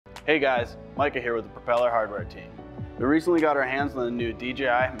Hey guys, Micah here with the Propeller hardware team. We recently got our hands on the new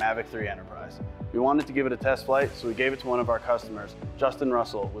DJI Mavic 3 Enterprise. We wanted to give it a test flight, so we gave it to one of our customers, Justin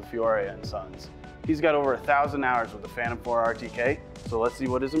Russell with Fiore Sons. He's got over 1,000 hours with the Phantom 4 RTK, so let's see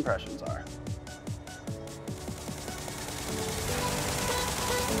what his impressions are.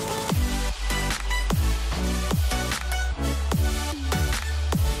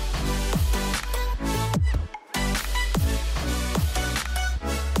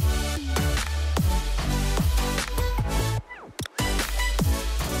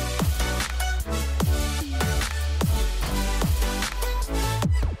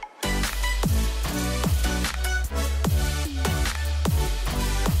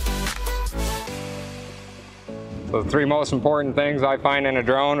 So the three most important things I find in a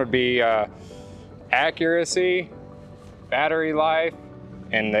drone would be accuracy, battery life,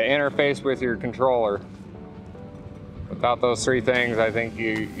 and the interface with your controller. Without those three things, I think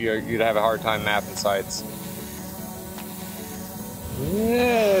you'd have a hard time mapping sites.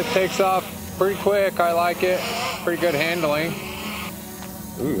 Yeah, it takes off pretty quick. I like it. Pretty good handling.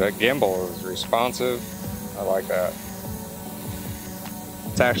 Ooh, that gimbal is responsive. I like that.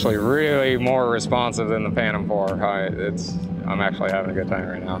 It's actually really more responsive than the Phantom 4. I'm actually having a good time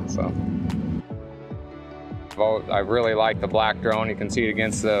right now. So, I really like the black drone. You can see it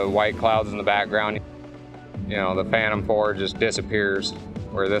against the white clouds in the background. You know, the Phantom 4 just disappears,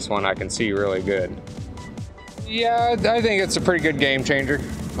 where this one I can see really good. Yeah, I think it's a pretty good game changer.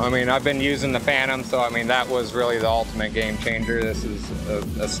 I mean, I've been using the Phantom, so I mean, that was really the ultimate game changer. This is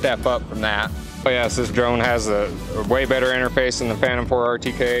a step up from that. But yes, this drone has a way better interface than the Phantom 4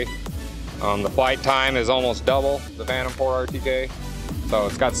 RTK. The flight time is almost double the Phantom 4 RTK. So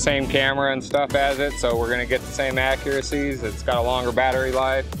it's got the same camera and stuff as it, so we're gonna get the same accuracies. It's got a longer battery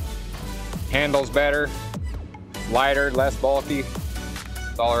life, handles better, lighter, less bulky.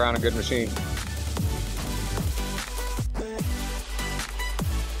 It's all around a good machine.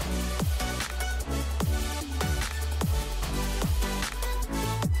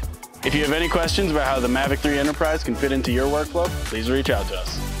 If you have any questions about how the Mavic 3 Enterprise can fit into your workflow, please reach out to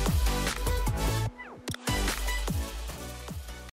us.